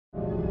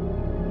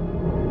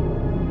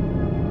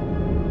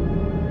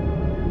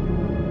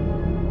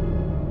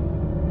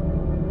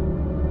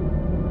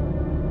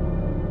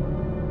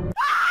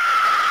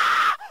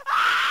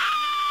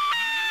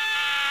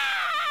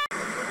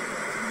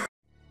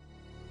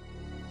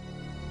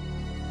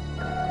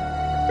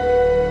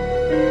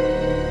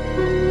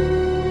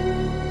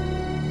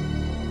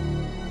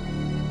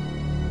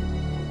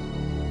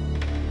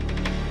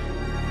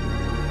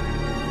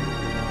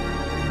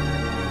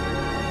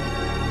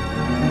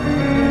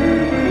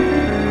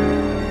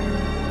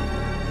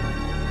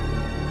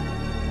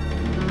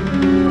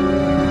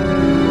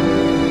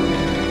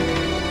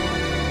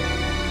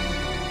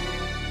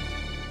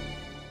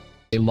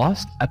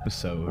lost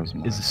episode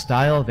is a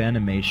style of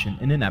animation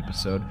in an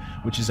episode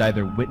which is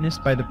either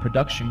witnessed by the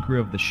production crew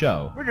of the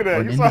show Look at that.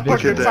 or an You saw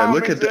individual. fucking Tom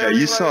Look and at that. Jerry You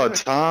right saw there.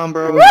 Tom,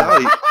 bro.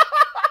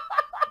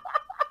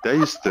 That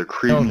used to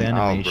creep Of me out,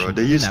 bro. animation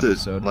They in used an to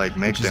episode, like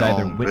make which is their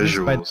either own witnessed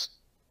by visuals.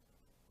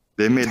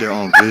 They made their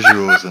own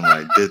visuals and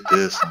like did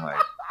this and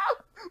like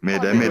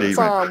made it even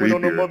Tom went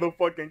on the creepier.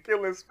 motherfucking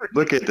killing spree.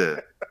 Look at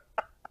that.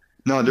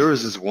 No, there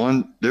was this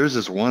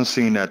one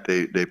scene that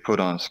they put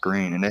on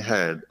screen and they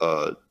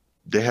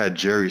had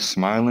Jerry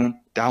smiling.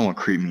 That one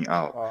creeped me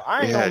out.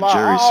 I They ain't gonna had lie.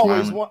 Jerry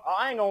smiling.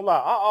 I ain't gonna lie.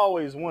 I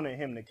always wanted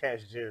him to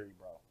catch Jerry,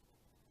 bro.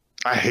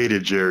 I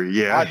hated Jerry.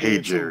 Yeah, I hate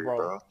did too, Jerry,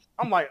 bro.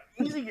 I'm like,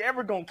 is he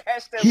ever gonna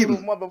catch that little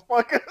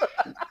motherfucker?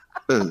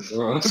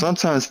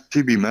 Sometimes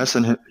he be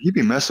messing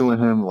with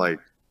him like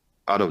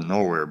out of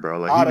nowhere, bro.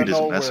 Like he be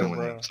just messing with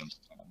him sometimes.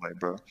 Like,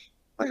 bro,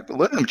 like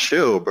let him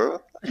chill, bro.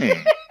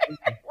 Dang.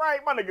 Right,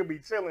 my nigga be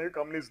chilling. Here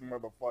come this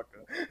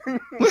motherfucker.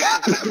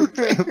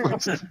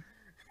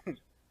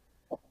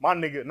 my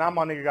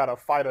nigga gotta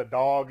fight a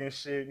dog and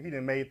shit. He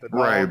done made the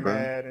dog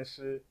mad and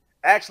shit.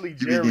 Actually,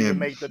 Jerry done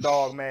make the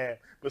dog mad,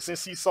 but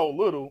since he's so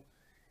little,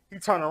 he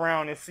turn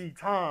around and see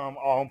Tom.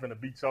 Oh, I'm finna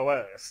beat your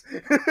ass.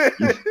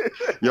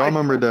 Y'all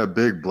remember that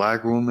big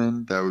black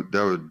woman that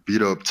would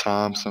beat up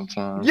Tom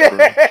sometimes? Yeah,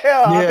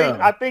 bro?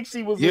 I think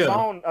she was his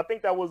own. I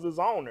think that was his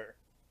owner.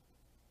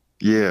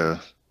 Yeah.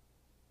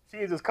 She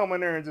would just come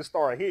in there and just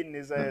start hitting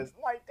his ass.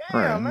 Like,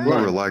 damn, man.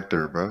 Whoever liked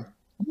her, bro.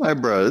 I'm like,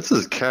 bro, this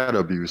is cat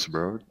abuse,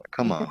 bro. Like,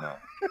 come on now.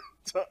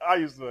 I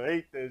used to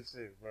hate that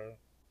shit, bro.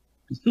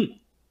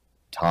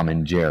 Tom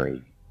and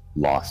Jerry,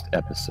 lost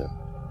episode.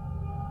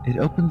 It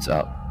opens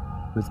up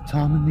with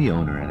Tom and the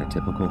owner at a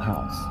typical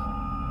house.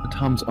 But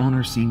Tom's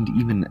owner seemed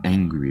even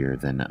angrier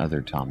than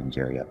other Tom and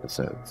Jerry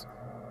episodes.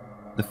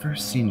 The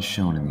first scene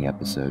shown in the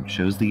episode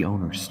shows the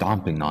owner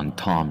stomping on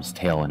Tom's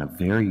tail in a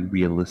very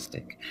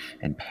realistic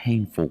and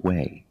painful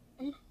way,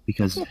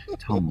 because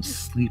Tom was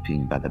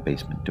sleeping by the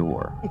basement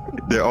door.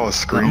 They're all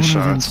screenshots, the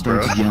owner then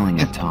starts bro. yelling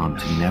at Tom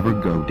to never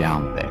go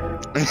down there.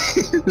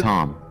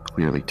 Tom,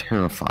 clearly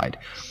terrified,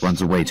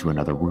 runs away to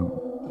another room.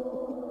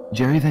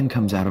 Jerry then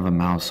comes out of a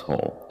mouse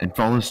hole and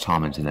follows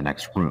Tom into the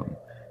next room.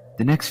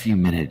 The next few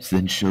minutes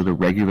then show the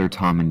regular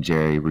Tom and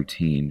Jerry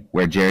routine,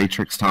 where Jerry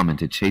tricks Tom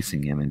into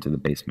chasing him into the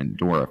basement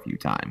door a few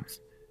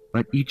times.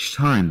 But each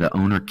time the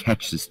owner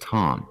catches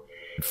Tom,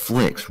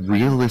 inflicts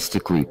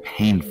realistically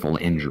painful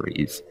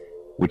injuries,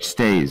 which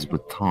stays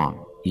with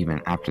Tom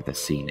even after the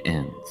scene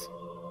ends.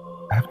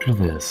 After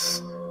this,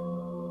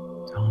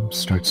 Tom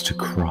starts to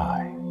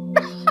cry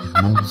and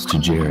mumbles to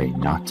Jerry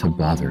not to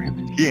bother him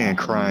anymore. He ain't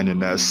crying in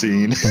that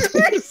scene.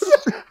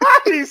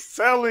 He's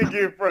selling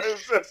it, bro.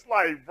 It's just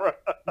like, bro.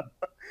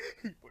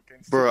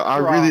 Bro, I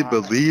really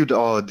believed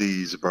all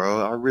these,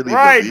 bro. I really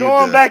right. believed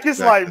Going that. back, it's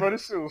like, bro,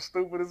 this shit was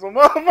stupid as a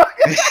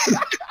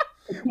motherfucker.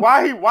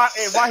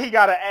 why he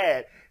gotta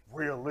add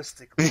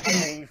realistically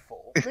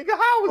painful? Nigga,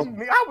 how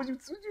was you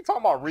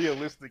talking about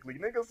realistically?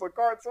 Nigga, it's a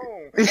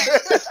cartoon.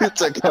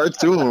 It's a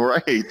cartoon,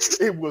 right?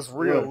 It was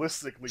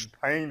realistically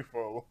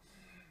painful.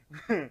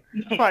 Like,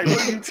 what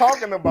are you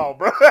talking about,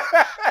 bro?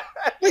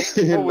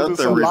 What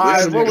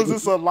was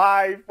this a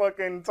live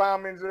fucking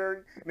Tom and Jerry?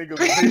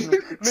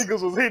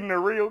 Niggas was hitting a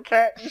real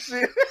cat and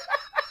shit.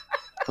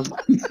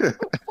 What the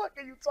fuck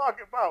are you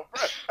talking about,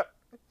 bro?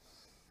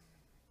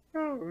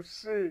 Oh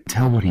shit.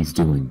 Tell what he's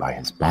doing by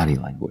his body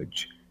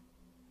language.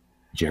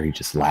 Jerry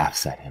just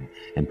laughs at him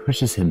and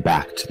pushes him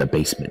back to the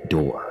basement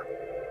door.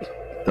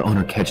 The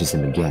owner catches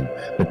him again,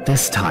 but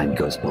this time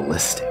goes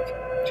ballistic.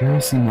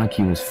 Jerry seemed like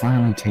he was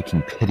finally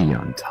taking pity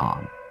on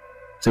Tom.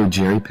 So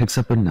Jerry picks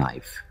up a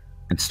knife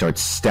and starts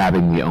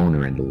stabbing the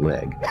owner in the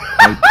leg,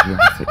 quite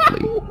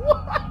graphically.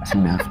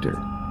 Soon after,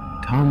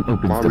 Tom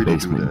opens the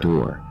basement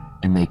door,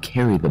 and they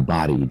carry the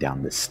body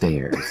down the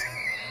stairs.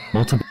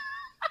 Multiple.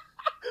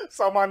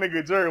 So my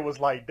nigga Jerry was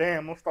like,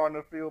 damn, I'm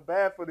starting to feel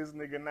bad for this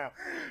nigga now.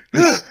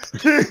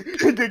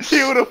 They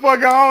kill the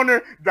fucking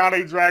owner. Now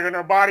they dragging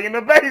her body in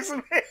the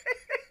basement.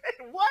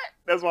 What?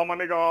 That's why my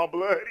nigga all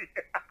bloody.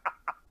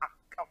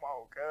 Come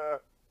on,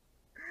 cuz.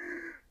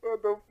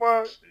 What the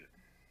fuck?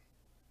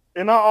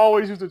 And I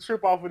always used to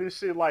trip off of this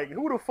shit. Like,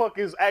 who the fuck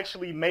is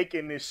actually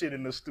making this shit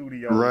in the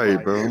studio? Right,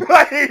 like, bro.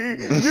 Like,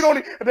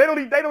 they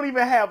don't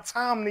even have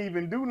time to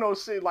even do no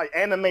shit like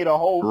animate a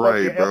whole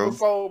fucking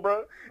episode,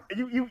 bro.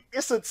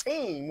 It's a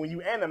team when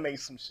you animate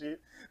some shit,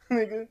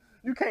 nigga.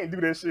 You can't do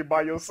that shit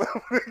by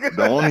yourself, nigga.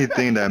 The only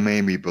thing that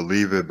made me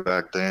believe it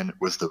back then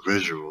was the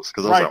visuals,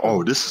 because I was like,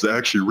 oh, this is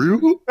actually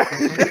real.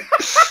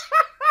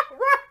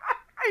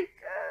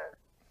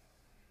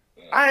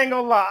 I ain't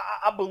gonna lie,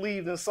 I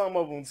believed in some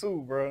of them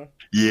too, bro.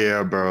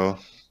 Yeah, bro.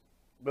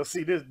 But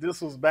see,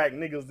 this was back.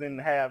 Niggas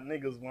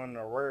wasn't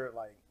aware,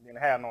 like, didn't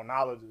have no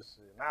knowledge of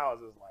shit. Now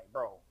it's just like,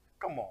 bro,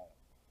 come on.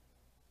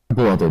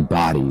 Several other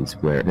bodies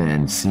were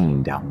then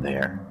seen down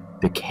there,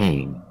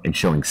 decaying and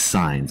showing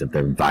signs of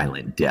their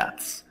violent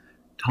deaths.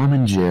 Tom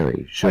and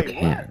Jerry shook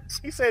hands.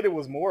 He said there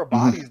was more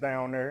bodies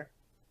down there.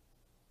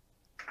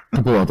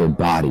 Several other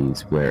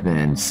bodies were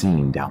then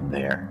seen down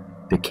there,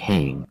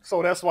 decaying.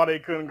 So that's why they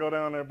couldn't go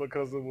down there,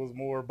 because it was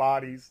more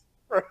bodies.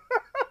 The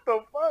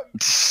fuck?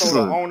 So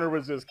the owner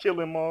was just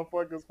killing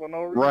motherfuckers for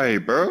no reason. Right,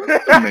 bro.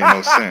 That made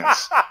no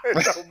sense.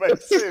 It don't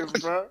make sense,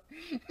 bro.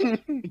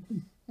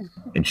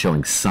 And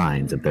showing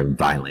signs of their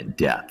violent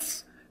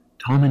deaths.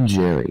 Tom and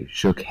Jerry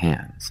shook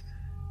hands,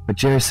 but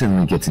Jerry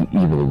suddenly gets an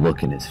evil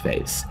look in his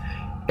face,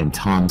 and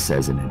Tom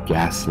says in a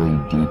ghastly,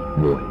 deep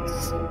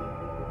voice,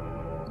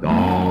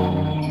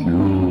 "Don't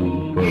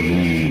you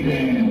believe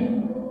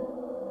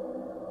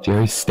it?"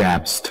 Jerry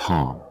stabs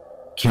Tom,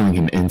 killing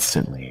him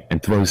instantly,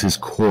 and throws his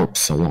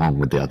corpse along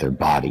with the other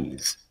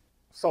bodies.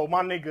 So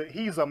my nigga,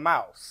 he's a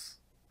mouse.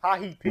 How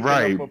he picking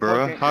Right, up a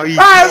bro. fucking...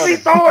 How is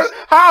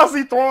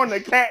he throwing the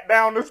cat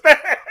down the stairs?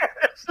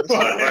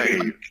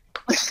 Right.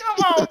 Come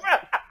on, man.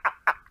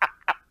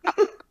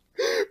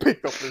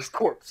 Picked up his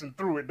corpse and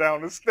threw it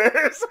down the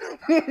stairs.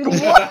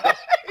 What?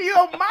 He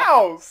a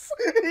mouse.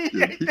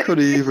 He could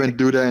even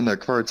do that in a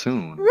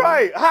cartoon.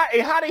 Right.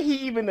 How did he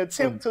even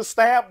attempt to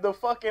stab the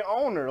fucking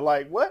owner?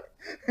 Like, what?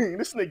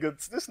 This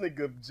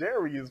nigga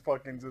Jerry is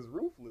fucking just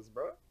ruthless,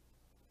 bro.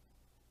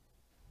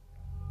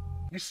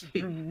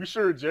 You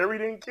sure Jerry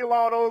didn't kill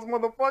all those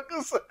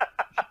motherfuckers?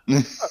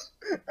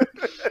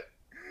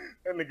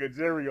 That nigga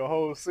Jerry a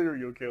whole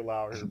serial killer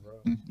out here, bro.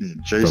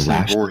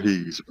 Jason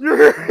Voorhees. Stabbing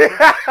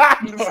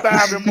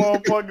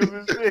motherfuckers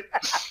and shit.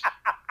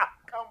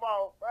 Come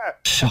on, man.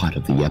 Shot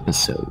of the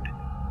episode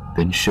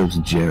then shows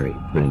Jerry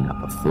putting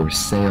up a for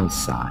sale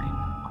sign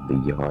on the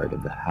yard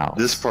of the house.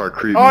 This part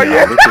creeped me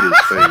out. Look at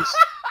his face.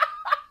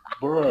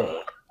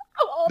 Bruh.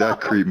 That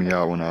creeped me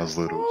out when I was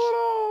little.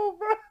 Hold on,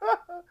 bro.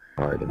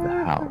 Yard of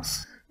the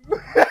house.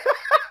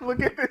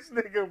 Look at this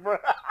nigga, bro.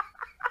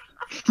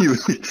 He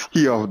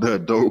off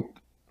that dope.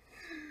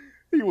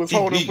 He was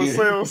holding for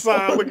sale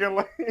sign looking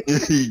like...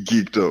 He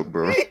geeked up,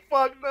 bro. He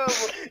fucked up.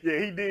 Yeah,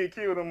 he did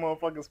kill them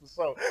motherfuckers for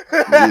sure.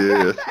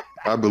 Yeah,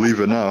 I believe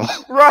it now.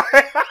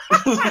 Right.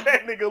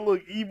 That nigga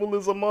look evil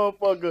as a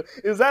motherfucker.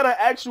 Is that an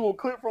actual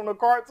clip from the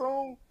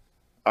cartoon?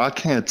 I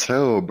can't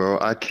tell, bro.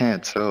 I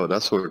can't tell.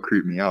 That's what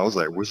creeped me out. I was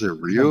like, was it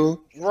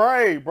real?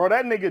 Right, bro.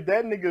 That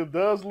nigga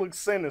does look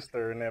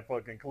sinister in that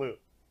fucking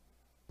clip.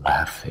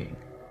 Laughing,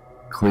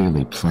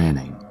 clearly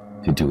planning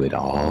to do it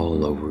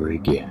all over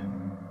again.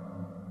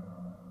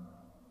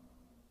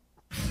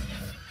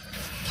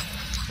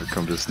 Here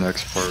comes this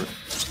next part.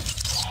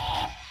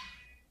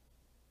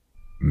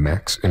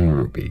 Max and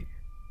Ruby.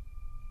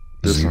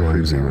 This one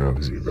creeped me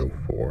out.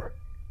 0004.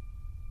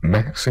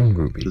 Max and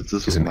Ruby This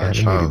is was an my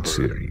animated childhood.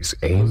 series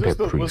aimed at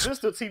Was preschool. this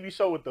the TV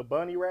show with the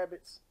bunny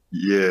rabbits?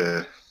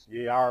 Yeah.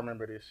 Yeah, I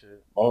remember this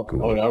shit. Oh,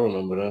 yeah, I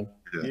remember that.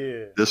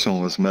 Yeah. This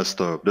one was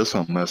messed up. This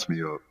one messed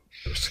me up.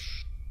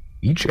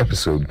 Each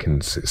episode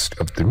consists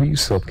of 3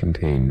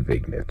 self-contained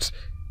vignettes.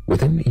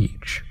 Within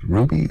each,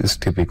 Ruby is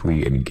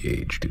typically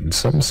engaged in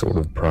some sort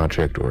of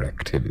project or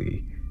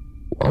activity,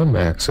 while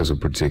Max has a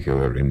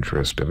particular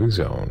interest of his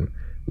own,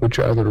 which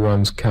either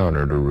runs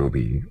counter to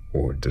Ruby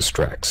or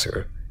distracts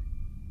her.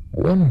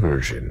 One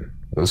version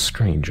was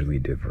strangely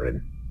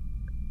different.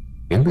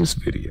 In this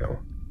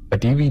video, a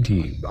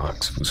DVD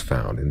box was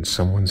found in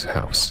someone's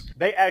house.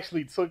 They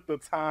actually took the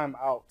time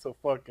out to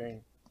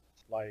fucking,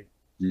 like...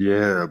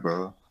 Yeah,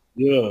 bro.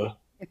 Yeah.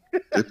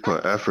 They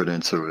put effort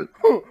into it.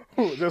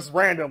 Just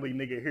randomly,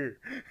 nigga, here.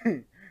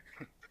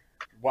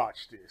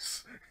 Watch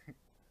this.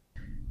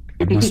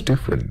 It was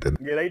different than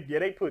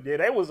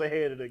They was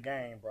ahead of the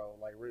game, bro.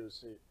 Like, real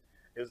shit.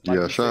 It's like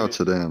Yeah, shout out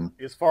to them.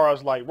 As far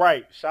as, like,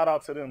 right, shout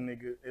out to them,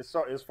 nigga. As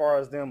far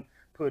as them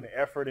putting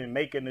effort in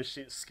making the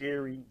shit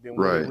scary than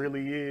what it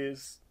really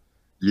is.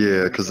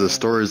 Yeah, because the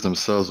stories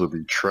themselves would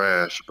be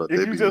trash, but If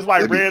they you be, just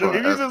like they be read them, putting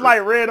if you just effort.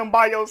 like read them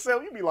by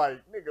yourself, you be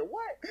like, nigga,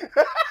 what?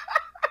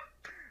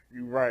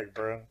 You right,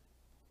 bro.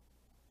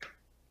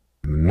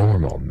 the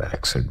normal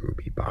Max and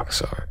Ruby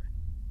box art.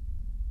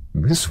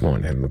 This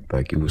one had looked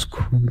like it was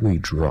crudely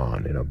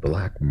drawn in a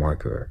black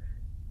marker.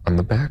 On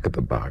the back of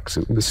the box,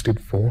 it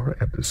listed 4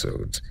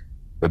 episodes,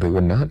 but they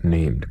were not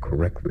named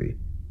correctly.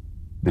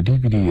 The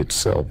DVD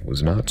itself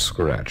was not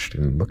scratched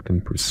and looked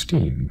in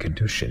pristine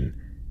condition.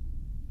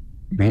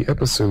 The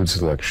episode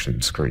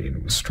selection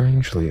screen was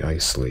strangely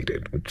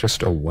isolated, with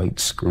just a white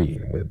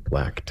screen with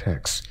black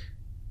text.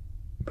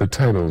 The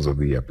titles of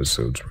the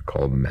episodes were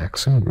called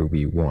Max and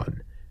Ruby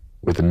 1,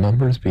 with the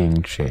numbers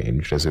being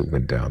changed as it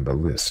went down the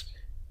list.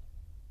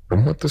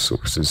 From what the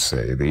sources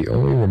say, the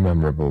only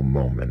memorable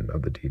moment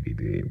of the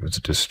DVD was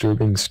a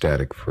disturbing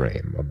static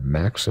frame of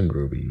Max and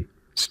Ruby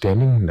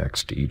standing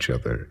next to each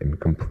other in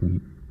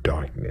complete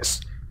darkness.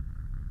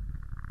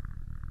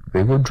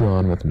 They were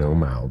drawn with no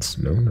mouths,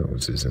 no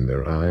noses, and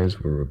their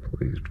eyes were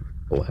replaced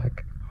with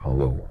black,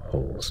 hollow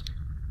holes.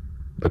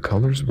 The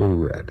colors were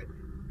red,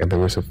 and there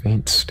was a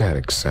faint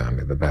static sound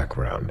in the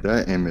background.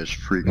 That image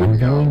freaked When me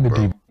viewing out, the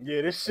bro.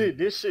 Yeah, this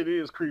shit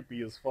is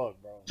creepy as fuck,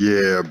 bro.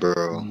 Yeah,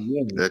 bro.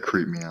 That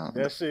creeped me out.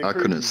 That shit I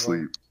creepy, couldn't bro.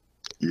 sleep.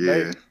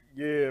 Yeah.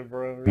 Yeah,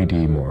 bro.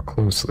 DVD more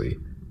closely,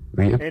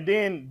 And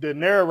then the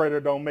narrator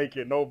don't make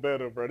it no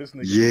better, bro. This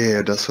nigga.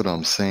 Yeah, that's what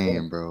I'm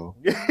saying, bro.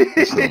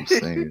 That's what I'm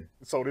saying.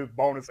 So this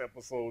bonus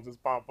episode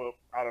just pop up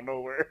out of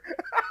nowhere.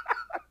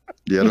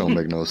 Yeah, it don't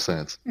make no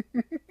sense.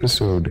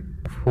 Episode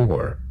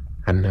 4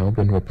 had now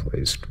been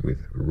replaced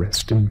with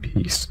Rest in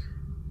Peace,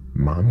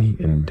 Mommy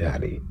and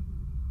Daddy.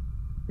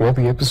 While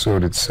the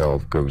episode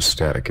itself goes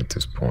static at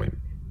this point,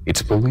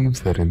 it's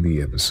believed that in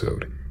the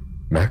episode,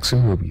 Max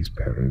and Ruby's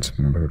parents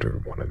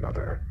murder one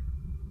another.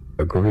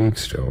 A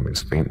gravestone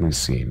is faintly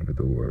seen with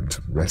the words,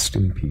 "Rest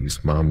in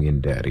Peace, Mommy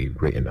and Daddy,"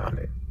 written on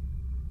it.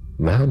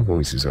 Loud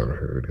voices are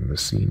heard, and the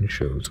scene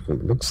shows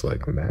what looks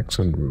like Max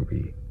and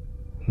Ruby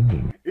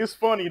hanging. It's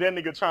funny that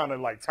nigga trying to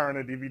like turn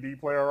a DVD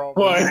player off.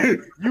 What?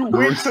 You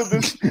went to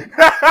this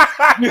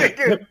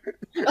nigga.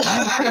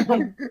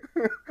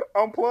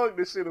 Unplug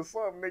this shit or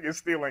something, nigga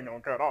still ain't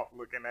gonna cut off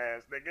looking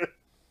ass nigga.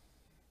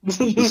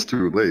 It's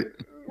too late.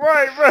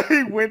 Right.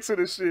 He went to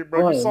the shit,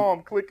 bro. Right. You saw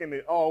him clicking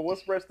it. Oh,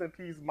 what's Rest in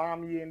Peace,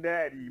 Mommy and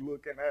Daddy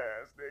looking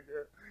ass,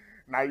 nigga.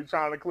 Now you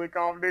trying to click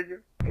off, nigga?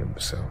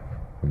 Himself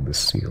from the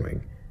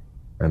ceiling,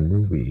 and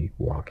Ruby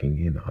walking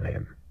in on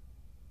him.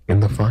 In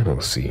the final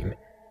scene,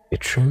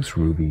 it shows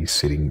Ruby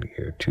sitting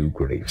near 2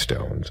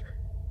 gravestones,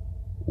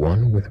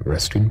 one with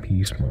 "Rest in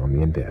Peace,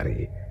 Mommy and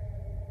Daddy,"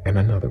 and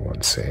another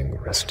one saying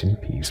 "Rest in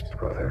Peace,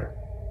 Brother."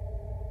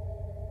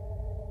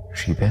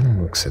 She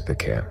then looks at the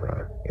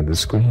camera, and the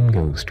screen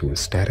goes to a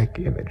static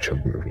image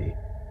of Ruby,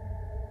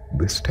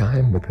 this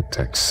time with the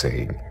text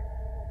saying,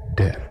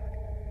 "Death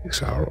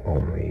is our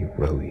only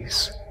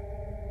release."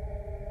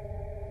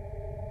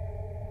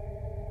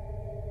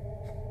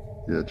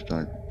 Yeah,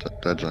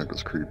 that junk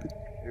was creepy.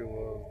 It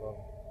was, bro.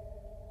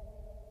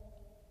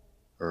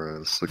 Alright,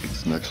 let's look at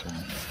this next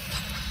one.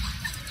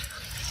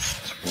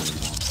 It's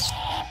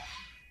 41.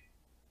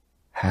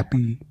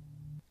 Happy.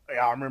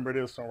 Yeah, I remember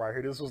this one right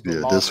here. This was the Yeah,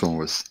 lost. this one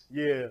was.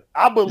 Yeah,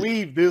 I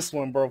believe this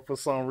one, bro, for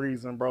some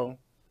reason, bro.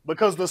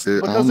 Because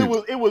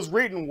it was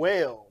written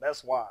well.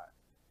 That's why.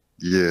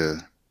 Yeah,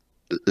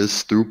 it's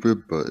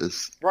stupid, but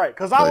it's Right,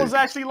 because I was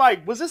actually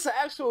like, was this an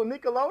actual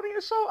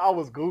Nickelodeon show? I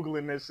was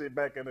Googling this shit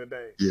back in the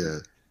day. yeah.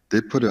 They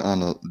put it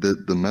on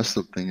the messed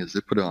up thing is they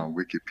put it on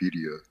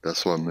Wikipedia.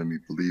 That's what made me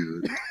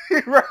believe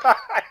it. Right.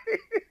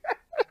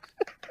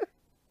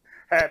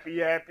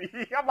 Happy.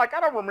 I'm like, I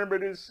don't remember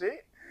this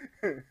shit.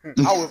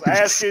 I was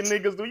asking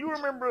niggas, do you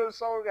remember the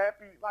show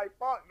Happy? Like,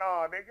 fuck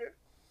nah, nigga.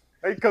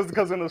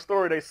 Because in the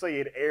story they say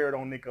it aired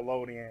on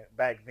Nickelodeon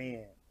back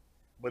then,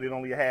 but it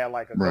only had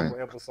like a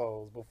couple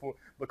episodes before,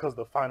 because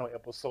the final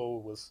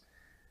episode was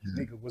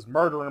nigga was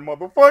murdering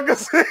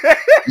motherfuckers.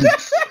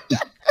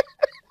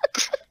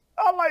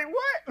 I'm like,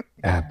 what?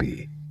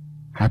 Happy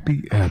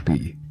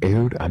Appy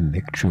aired on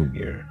Nick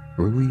Jr.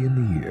 early in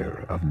the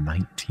year of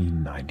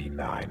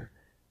 1999.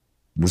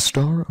 The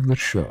star of the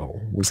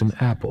show was an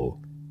apple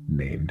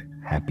named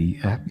Happy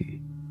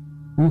Appy,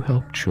 who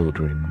helped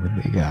children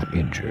when they got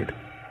injured.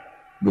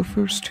 The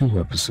first 2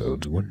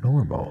 episodes were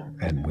normal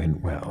and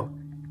went well.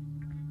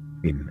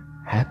 In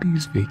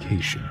Happy's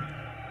Vacation,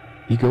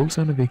 he goes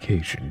on a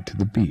vacation to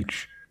the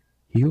beach,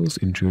 heals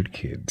injured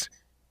kids,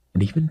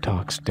 and even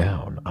talks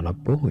down on a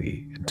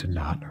bully into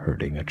not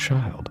hurting a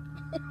child.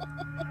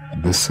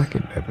 The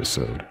second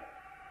episode,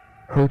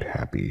 Hurt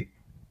Happy,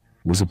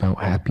 was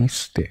about Happy's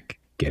stick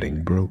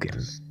getting broken,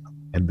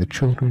 and the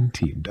children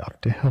teamed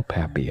up to help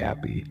Happy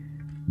Appy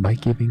by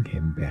giving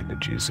him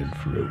bandages and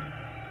fruit.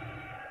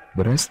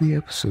 But as the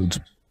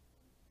episodes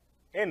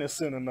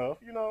Innocent enough,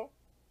 you know.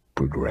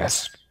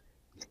 progressed,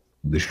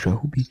 the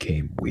show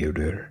became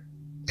weirder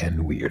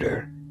and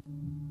weirder.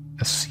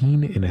 A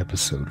scene in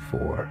episode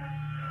 4,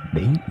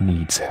 Nate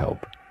needs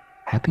help.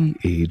 Happy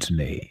aids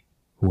Nate,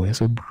 who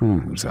has a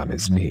bruise on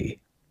his knee.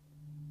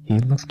 He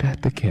looked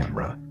at the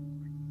camera,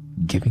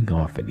 giving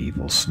off an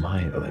evil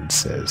smile, and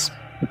says,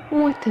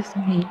 "What does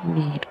Nate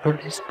need for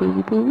his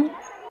boo-boo?"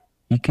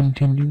 He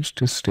continues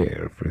to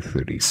stare for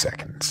 30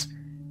 seconds,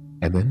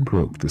 and then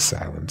broke the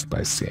silence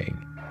by saying,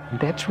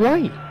 "That's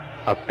right,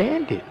 a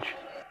bandage."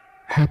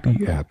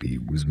 Happy Appy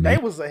was They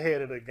made. was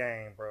ahead of the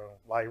game, bro.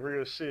 Like,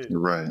 real shit.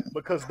 Right.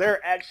 Because they're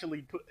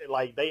actually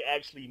they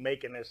actually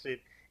making that shit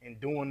and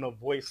doing the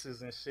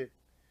voices and shit.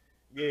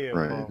 Yeah,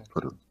 Right.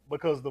 bro.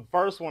 Because the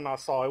first one I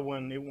saw, it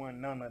wasn't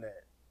none of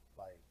that.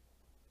 Like,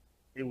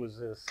 it was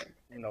just,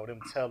 them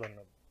telling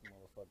the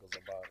motherfuckers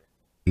about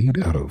it.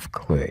 Made out of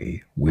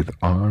clay, with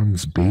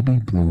arms, baby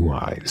blue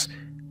eyes,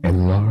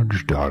 and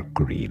large dark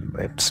green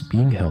lips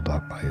being held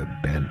up by a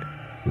bent,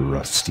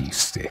 rusty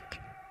stick.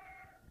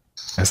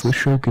 As the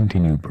show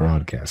continued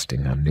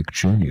broadcasting on Nick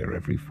Jr.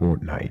 every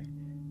fortnight,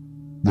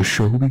 the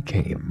show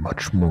became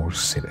much more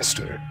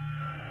sinister.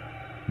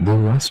 The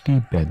rusty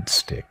bent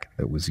stick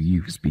that was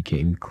used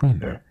became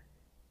cleaner,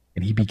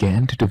 and he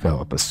began to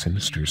develop a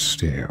sinister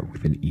stare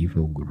with an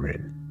evil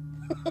grin.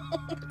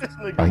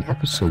 By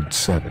episode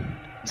 7,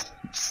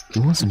 he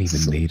wasn't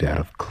even made out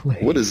of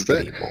clay What is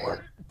that?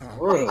 anymore.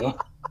 Bruh.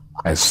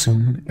 As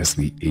soon as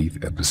the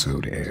 8th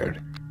episode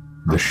aired,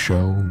 the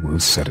show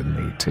was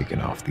suddenly taken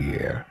off the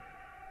air,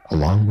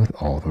 along with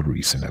all the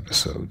recent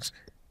episodes.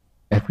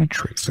 Every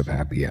trace of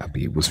Happy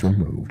Happy was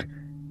removed,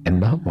 and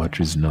not much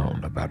is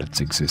known about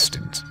its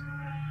existence.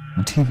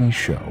 The TV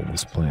show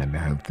was planned to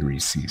have 3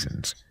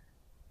 seasons,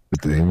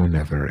 but they were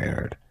never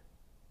aired,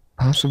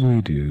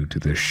 possibly due to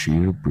the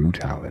sheer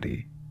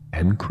brutality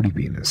and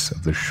creepiness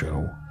of the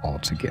show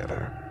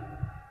altogether.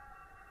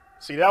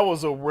 See, that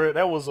was a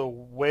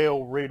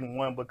well-written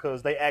one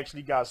because they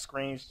actually got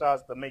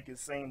screenshots to make it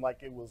seem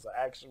like it was an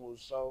actual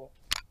show.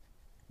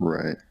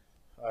 Right.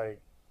 Like,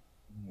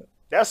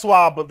 that's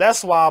why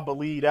I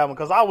believe that one,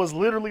 because I was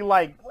literally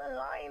like, well,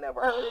 I ain't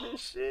never heard of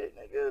this shit,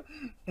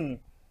 nigga.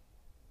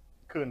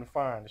 Couldn't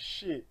find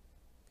shit.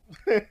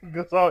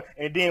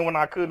 And then when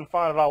I couldn't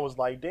find it, I was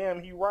like,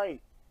 damn, he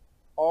right.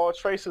 All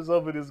traces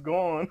of it is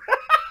gone.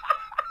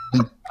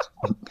 Look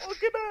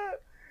at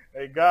that.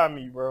 They got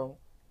me, bro.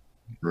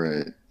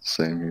 Right.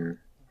 Same here.